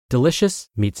Delicious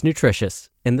meets nutritious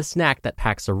in the snack that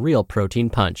packs a real protein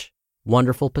punch.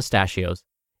 Wonderful Pistachios.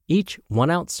 Each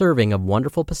 1-ounce serving of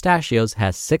Wonderful Pistachios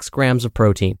has 6 grams of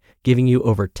protein, giving you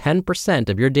over 10%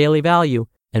 of your daily value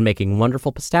and making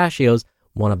Wonderful Pistachios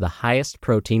one of the highest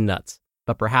protein nuts.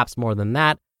 But perhaps more than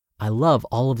that, I love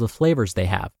all of the flavors they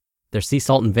have. Their sea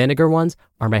salt and vinegar ones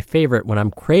are my favorite when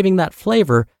I'm craving that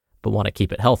flavor but want to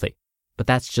keep it healthy. But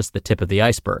that's just the tip of the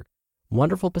iceberg.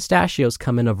 Wonderful Pistachios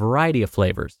come in a variety of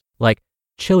flavors, like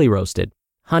chili roasted,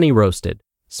 honey roasted,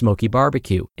 smoky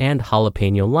barbecue, and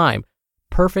jalapeno lime,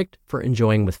 perfect for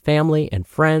enjoying with family and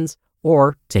friends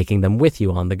or taking them with you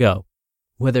on the go.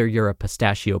 Whether you're a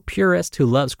pistachio purist who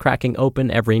loves cracking open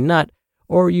every nut,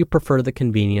 or you prefer the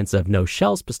convenience of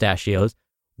no-shells pistachios,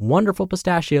 Wonderful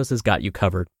Pistachios has got you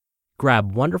covered.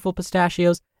 Grab Wonderful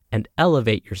Pistachios and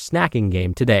elevate your snacking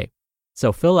game today.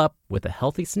 So fill up with a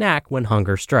healthy snack when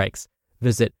hunger strikes.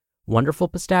 Visit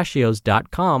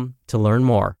wonderfulpistachios.com to learn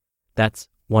more. That's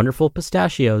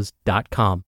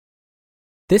wonderfulpistachios.com.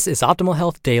 This is Optimal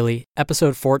Health Daily,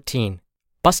 Episode 14,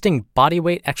 Busting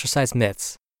Bodyweight Exercise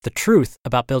Myths, The Truth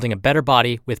About Building a Better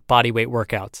Body with Bodyweight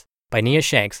Workouts, by Nia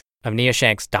Shanks of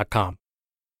niashanks.com.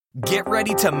 Get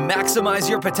ready to maximize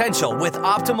your potential with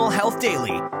Optimal Health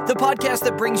Daily, the podcast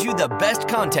that brings you the best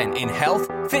content in health,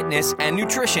 fitness, and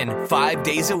nutrition 5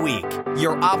 days a week.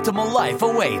 Your optimal life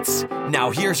awaits.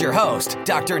 Now here's your host,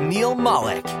 Dr. Neal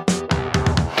Malik.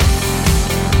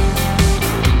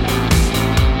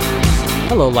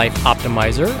 Hello, Life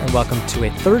Optimizer, and welcome to a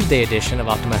Thursday edition of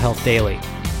Optimal Health Daily.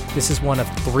 This is one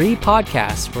of 3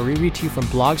 podcasts where we read to you from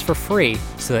blogs for free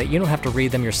so that you don't have to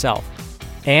read them yourself.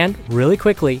 And really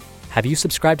quickly, have you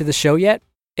subscribed to the show yet?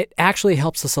 It actually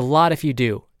helps us a lot if you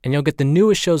do, and you'll get the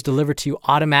newest shows delivered to you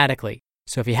automatically.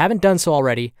 So if you haven't done so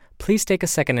already, please take a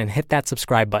second and hit that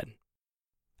subscribe button.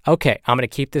 Okay, I'm going to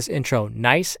keep this intro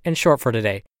nice and short for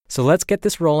today, so let's get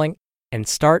this rolling and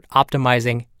start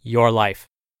optimizing your life.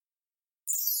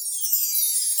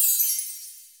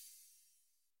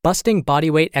 Busting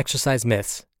Bodyweight Exercise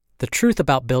Myths, The Truth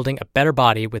About Building a Better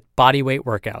Body with Bodyweight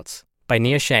Workouts, by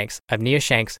Nia Shanks of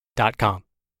niashanks.com.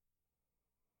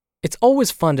 It's always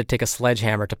fun to take a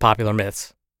sledgehammer to popular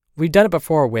myths. We've done it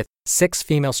before with 6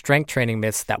 female strength training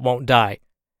myths that won't die.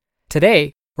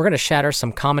 Today, we're going to shatter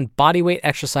some common bodyweight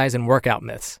exercise and workout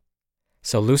myths.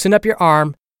 So loosen up your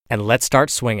arm and let's start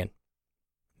swinging.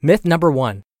 Myth number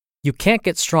 1, you can't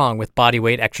get strong with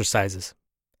bodyweight exercises.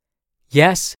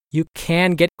 Yes, you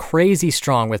can get crazy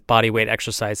strong with bodyweight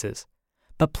exercises.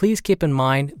 But please keep in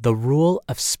mind the rule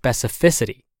of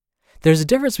specificity. There's a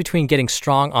difference between getting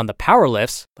strong on the power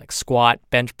lifts, like squat,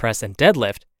 bench press, and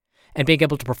deadlift, and being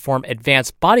able to perform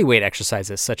advanced bodyweight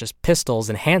exercises such as pistols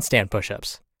and handstand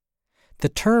push-ups. The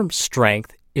term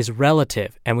strength is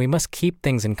relative, and we must keep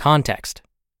things in context.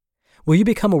 Will you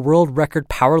become a world record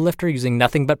powerlifter using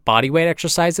nothing but bodyweight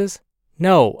exercises?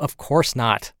 No, of course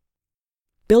not.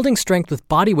 Building strength with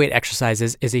bodyweight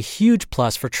exercises is a huge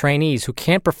plus for trainees who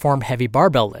can't perform heavy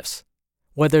barbell lifts,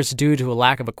 whether it's due to a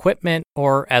lack of equipment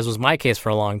or, as was my case for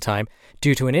a long time,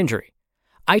 due to an injury.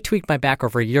 I tweaked my back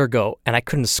over a year ago and I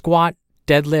couldn't squat,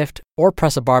 deadlift, or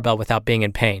press a barbell without being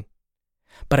in pain.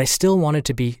 But I still wanted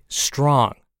to be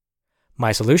strong.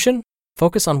 My solution?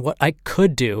 Focus on what I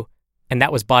could do, and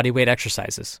that was bodyweight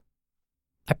exercises.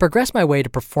 I progressed my way to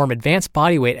perform advanced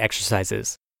bodyweight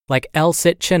exercises like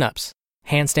L-sit chin-ups,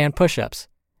 handstand push-ups,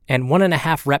 and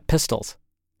 1.5 rep pistols.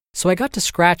 So I got to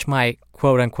scratch my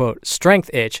quote-unquote strength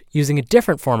itch using a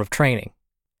different form of training.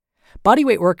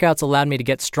 Bodyweight workouts allowed me to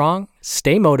get strong,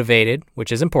 stay motivated,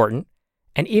 which is important,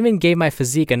 and even gave my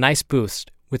physique a nice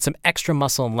boost with some extra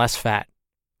muscle and less fat.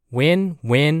 Win,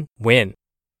 win, win.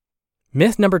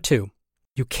 Myth number 2,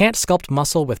 you can't sculpt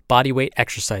muscle with bodyweight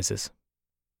exercises.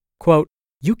 Quote,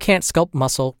 you can't sculpt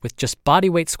muscle with just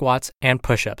bodyweight squats and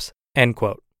push-ups, end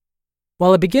quote.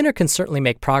 While a beginner can certainly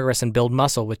make progress and build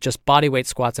muscle with just bodyweight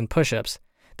squats and push-ups,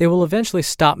 they will eventually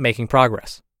stop making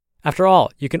progress. After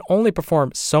all, you can only perform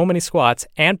so many squats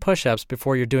and push-ups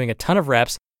before you're doing a ton of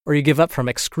reps or you give up from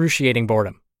excruciating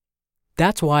boredom.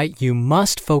 That's why you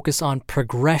must focus on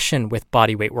progression with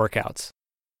bodyweight workouts.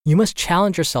 You must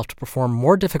challenge yourself to perform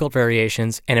more difficult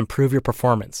variations and improve your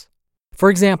performance.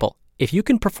 For example, if you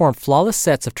can perform flawless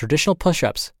sets of traditional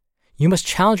push-ups, you must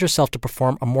challenge yourself to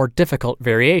perform a more difficult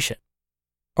variation.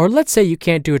 Or let's say you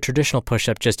can't do a traditional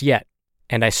push-up just yet,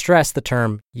 and I stress the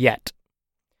term yet.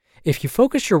 If you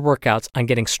focus your workouts on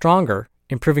getting stronger,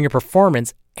 improving your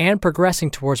performance, and progressing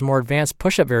towards more advanced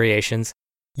push-up variations,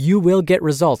 you will get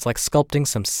results like sculpting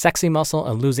some sexy muscle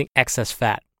and losing excess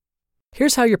fat.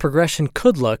 Here's how your progression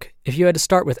could look if you had to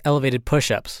start with elevated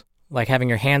push-ups, like having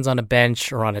your hands on a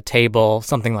bench or on a table,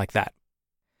 something like that.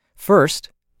 First,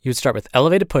 you would start with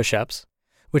elevated push-ups,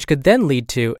 which could then lead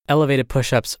to elevated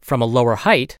push-ups from a lower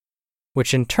height,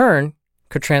 which in turn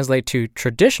could translate to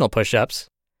traditional push-ups,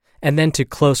 and then to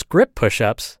close grip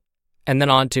push-ups, and then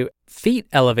on to feet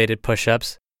elevated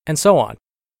push-ups, and so on.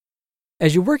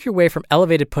 As you work your way from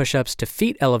elevated push-ups to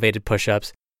feet elevated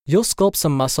push-ups, you'll sculpt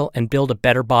some muscle and build a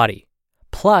better body.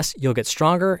 Plus, you'll get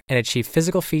stronger and achieve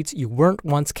physical feats you weren't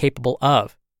once capable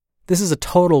of. This is a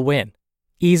total win.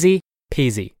 Easy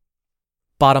peasy.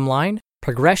 Bottom line,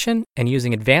 progression and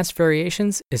using advanced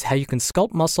variations is how you can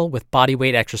sculpt muscle with body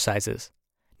weight exercises.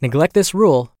 Neglect this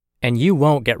rule, and you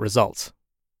won't get results.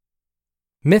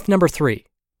 Myth number 3.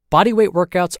 Body weight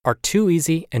workouts are too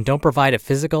easy and don't provide a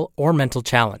physical or mental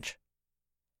challenge.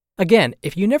 Again,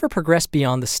 if you never progress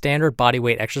beyond the standard body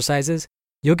weight exercises,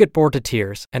 you'll get bored to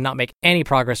tears and not make any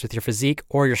progress with your physique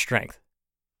or your strength.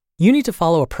 You need to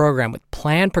follow a program with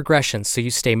planned progressions so you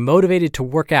stay motivated to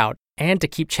work out and to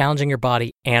keep challenging your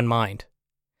body and mind.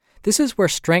 This is where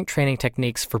strength training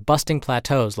techniques for busting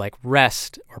plateaus like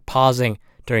rest or pausing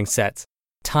during sets,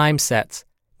 time sets,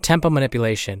 tempo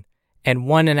manipulation, and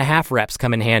 1.5 reps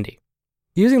come in handy.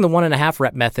 Using the 1.5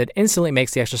 rep method instantly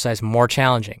makes the exercise more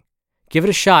challenging. Give it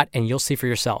a shot and you'll see for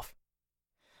yourself.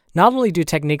 Not only do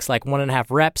techniques like 1.5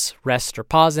 reps, rest or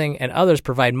pausing, and others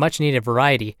provide much needed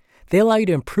variety, they allow you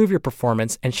to improve your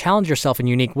performance and challenge yourself in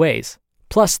unique ways.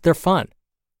 Plus, they're fun.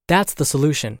 That's the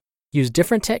solution. Use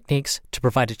different techniques to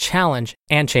provide a challenge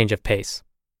and change of pace.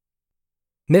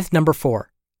 Myth number 4.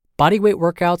 Bodyweight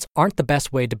workouts aren't the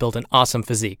best way to build an awesome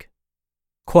physique.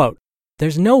 Quote,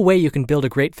 "There's no way you can build a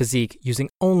great physique using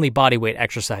only bodyweight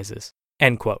exercises."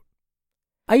 End quote.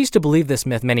 I used to believe this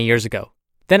myth many years ago.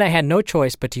 Then I had no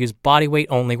choice but to use bodyweight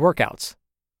only workouts.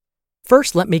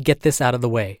 First, let me get this out of the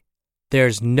way.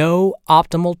 There's no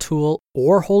optimal tool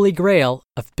or holy grail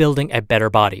of building a better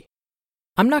body.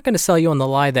 I'm not going to sell you on the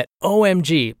lie that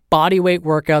OMG, bodyweight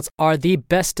workouts are the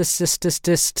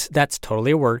bestest, that's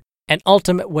totally a word, and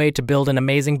ultimate way to build an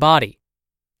amazing body.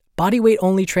 Bodyweight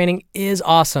only training is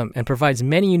awesome and provides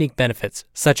many unique benefits,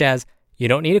 such as you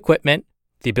don't need equipment,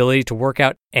 the ability to work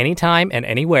out anytime and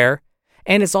anywhere,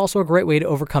 and it's also a great way to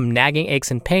overcome nagging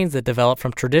aches and pains that develop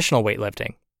from traditional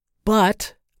weightlifting.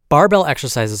 But barbell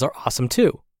exercises are awesome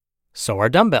too. So are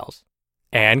dumbbells,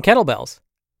 and kettlebells,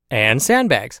 and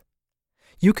sandbags.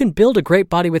 You can build a great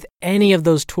body with any of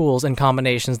those tools and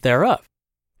combinations thereof.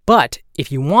 But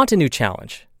if you want a new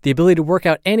challenge, the ability to work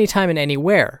out anytime and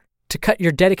anywhere, to cut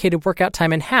your dedicated workout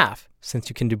time in half, since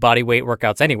you can do body weight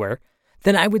workouts anywhere,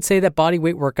 then I would say that body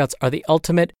weight workouts are the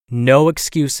ultimate no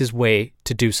excuses way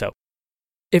to do so.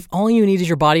 If all you need is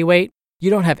your body weight,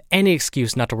 you don't have any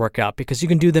excuse not to work out because you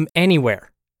can do them anywhere.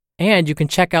 And you can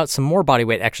check out some more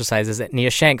bodyweight exercises at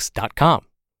niashanks.com.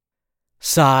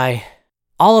 Sigh.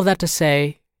 All of that to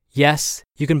say, yes,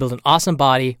 you can build an awesome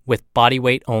body with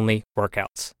bodyweight only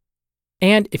workouts.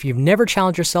 And if you've never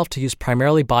challenged yourself to use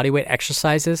primarily bodyweight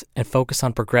exercises and focus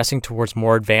on progressing towards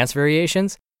more advanced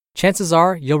variations, chances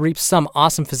are you'll reap some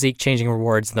awesome physique-changing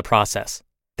rewards in the process.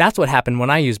 That's what happened when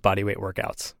I used bodyweight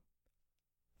workouts.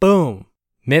 Boom.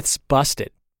 Myths busted.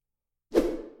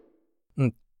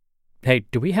 Hey,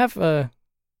 do we have a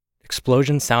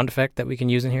explosion sound effect that we can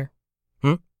use in here?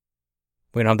 We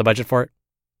don't have the budget for it?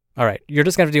 All right, you're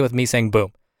just going to deal with me saying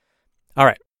boom. All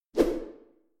right.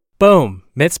 Boom.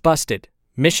 Myths busted.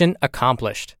 Mission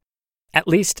accomplished. At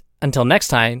least until next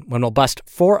time when we'll bust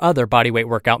 4 other bodyweight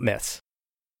workout myths.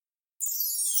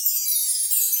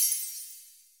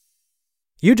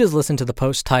 You just listened to the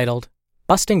post titled,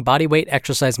 Busting Bodyweight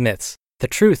Exercise Myths, The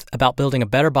Truth About Building a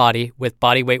Better Body with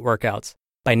Bodyweight Workouts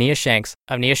by Nia Shanks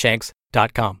of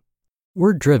niashanks.com.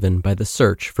 We're driven by the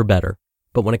search for better,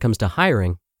 but when it comes to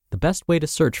hiring, the best way to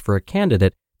search for a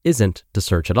candidate isn't to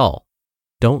search at all.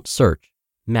 Don't search,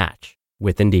 match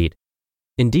with Indeed.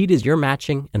 Indeed is your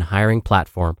matching and hiring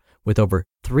platform with over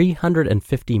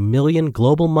 350 million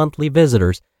global monthly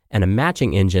visitors and a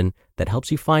matching engine that helps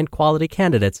you find quality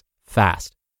candidates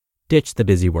fast. Ditch the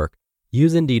busy work.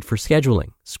 Use Indeed for scheduling,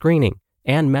 screening,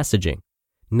 and messaging.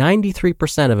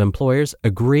 93% of employers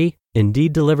agree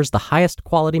Indeed delivers the highest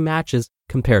quality matches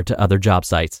compared to other job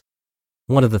sites.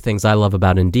 One of the things I love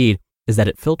about Indeed is that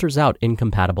it filters out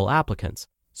incompatible applicants.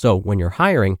 So when you're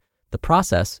hiring, the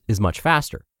process is much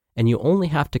faster, and you only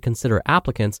have to consider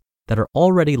applicants that are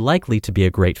already likely to be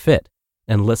a great fit.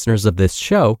 And listeners of this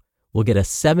show will get a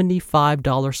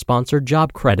 $75 sponsored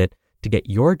job credit to get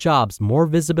your jobs more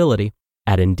visibility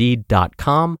at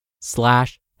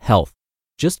Indeed.com/health.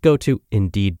 Just go to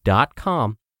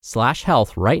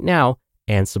Indeed.com/health right now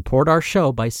and support our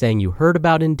show by saying you heard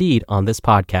about Indeed on this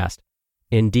podcast.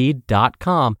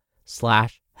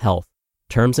 Indeed.com/health.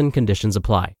 Terms and conditions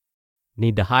apply.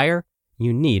 Need to hire?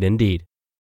 You need Indeed.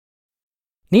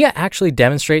 Nia actually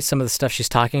demonstrates some of the stuff she's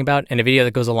talking about in a video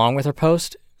that goes along with her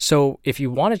post. So if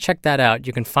you want to check that out,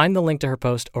 you can find the link to her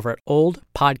post over at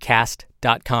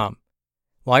oldpodcast.com.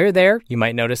 While you're there, you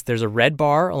might notice there's a red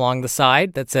bar along the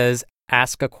side that says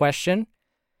Ask a Question.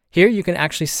 Here you can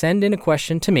actually send in a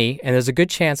question to me, and there's a good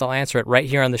chance I'll answer it right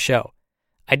here on the show.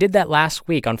 I did that last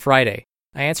week on Friday.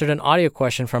 I answered an audio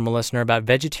question from a listener about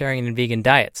vegetarian and vegan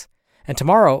diets. And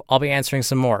tomorrow, I'll be answering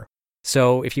some more.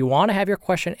 So if you want to have your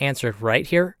question answered right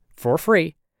here for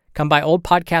free, come by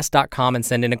oldpodcast.com and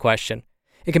send in a question.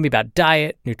 It can be about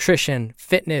diet, nutrition,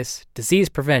 fitness, disease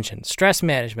prevention, stress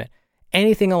management.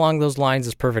 Anything along those lines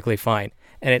is perfectly fine,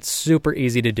 and it's super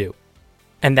easy to do.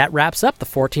 And that wraps up the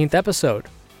 14th episode.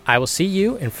 I will see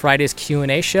you in Friday's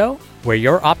Q&A show, where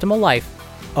your optimal life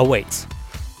awaits.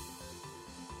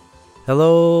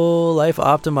 Hello, Life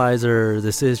Optimizer.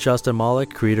 This is Justin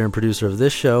Malik, creator and producer of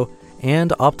this show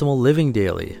and Optimal Living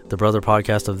Daily, the brother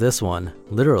podcast of this one.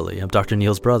 Literally, I'm Dr.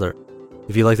 Neil's brother.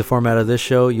 If you like the format of this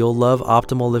show, you'll love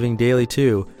Optimal Living Daily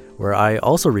too, where I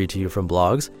also read to you from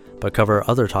blogs, but cover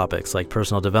other topics like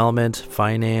personal development,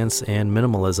 finance, and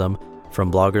minimalism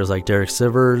from bloggers like Derek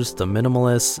Sivers, The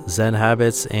Minimalists, Zen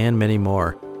Habits, and many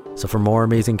more. So for more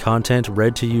amazing content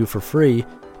read to you for free,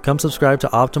 come subscribe to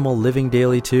Optimal Living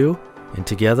Daily too, and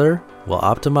together we'll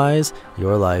optimize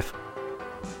your life.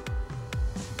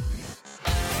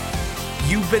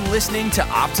 You've been listening to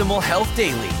Optimal Health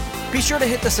Daily. Be sure to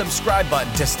hit the subscribe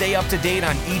button to stay up to date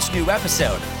on each new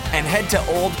episode, and head to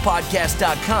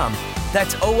oldpodcast.com.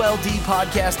 That's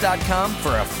oldpodcast.com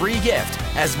for a free gift,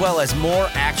 as well as more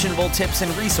actionable tips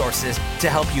and resources to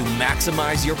help you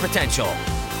maximize your potential.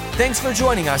 Thanks for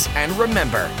joining us, and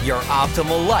remember, your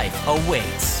optimal life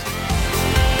awaits.